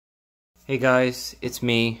Hey guys, it's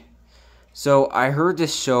me. So I heard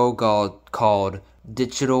this show called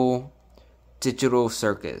Digital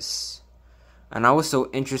Circus. And I was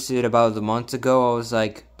so interested about a month ago, I was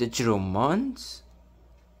like, Digital Months?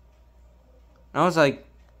 And I was like,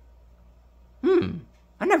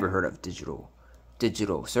 I never heard of Digital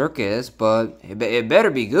Circus, but it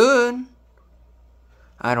better be good.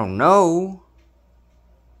 I don't know.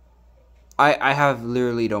 I have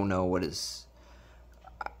literally don't know what is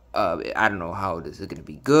I don't know how it is. Is it gonna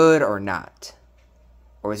be good or not?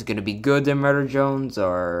 Or is it gonna be good than Murder Jones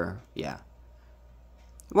or yeah.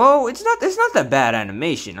 Well, it's not that bad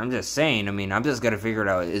animation. I'm just saying, I'm just gonna figure it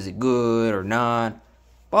out. Is it good or not?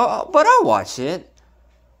 But I'll watch it.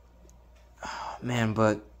 Oh, man,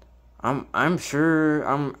 but I'm sure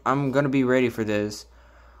I'm gonna be ready for this.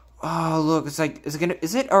 Oh look, it's like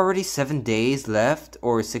is it already 7 days left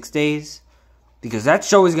or 6 days? Because that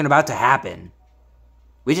show is about to happen.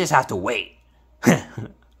 We just have to wait.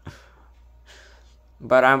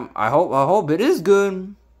 But I hope it is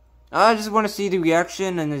good. I just want to see the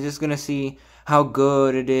reaction, and I'm just gonna see how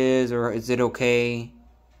good it is, or is it okay.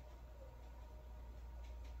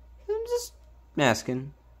 I'm just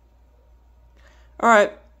asking. All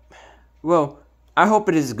right. Well, I hope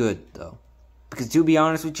it is good though, because to be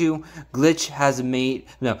honest with you, Glitch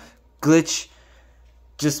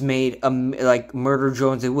just made like Murder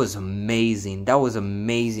Jones. It was amazing. That was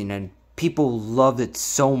amazing, and people loved it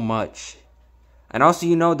so much. And also,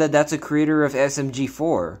 you know that's a creator of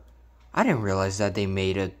SMG4. I didn't realize that they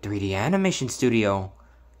made a 3D animation studio.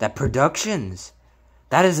 That productions.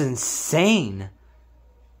 That is insane.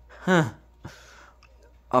 Huh.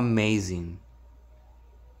 Amazing.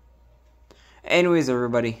 Anyways,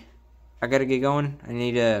 everybody, I gotta get going. I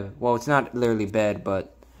need to. Well, it's not literally bed,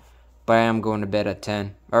 but I am going to bed at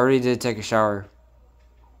 10. I already did take a shower.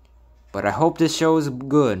 But I hope this show is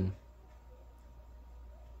good.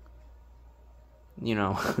 You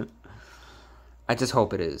know. I just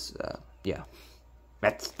hope it is. Yeah.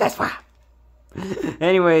 That's why.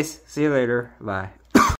 Anyways, see you later. Bye.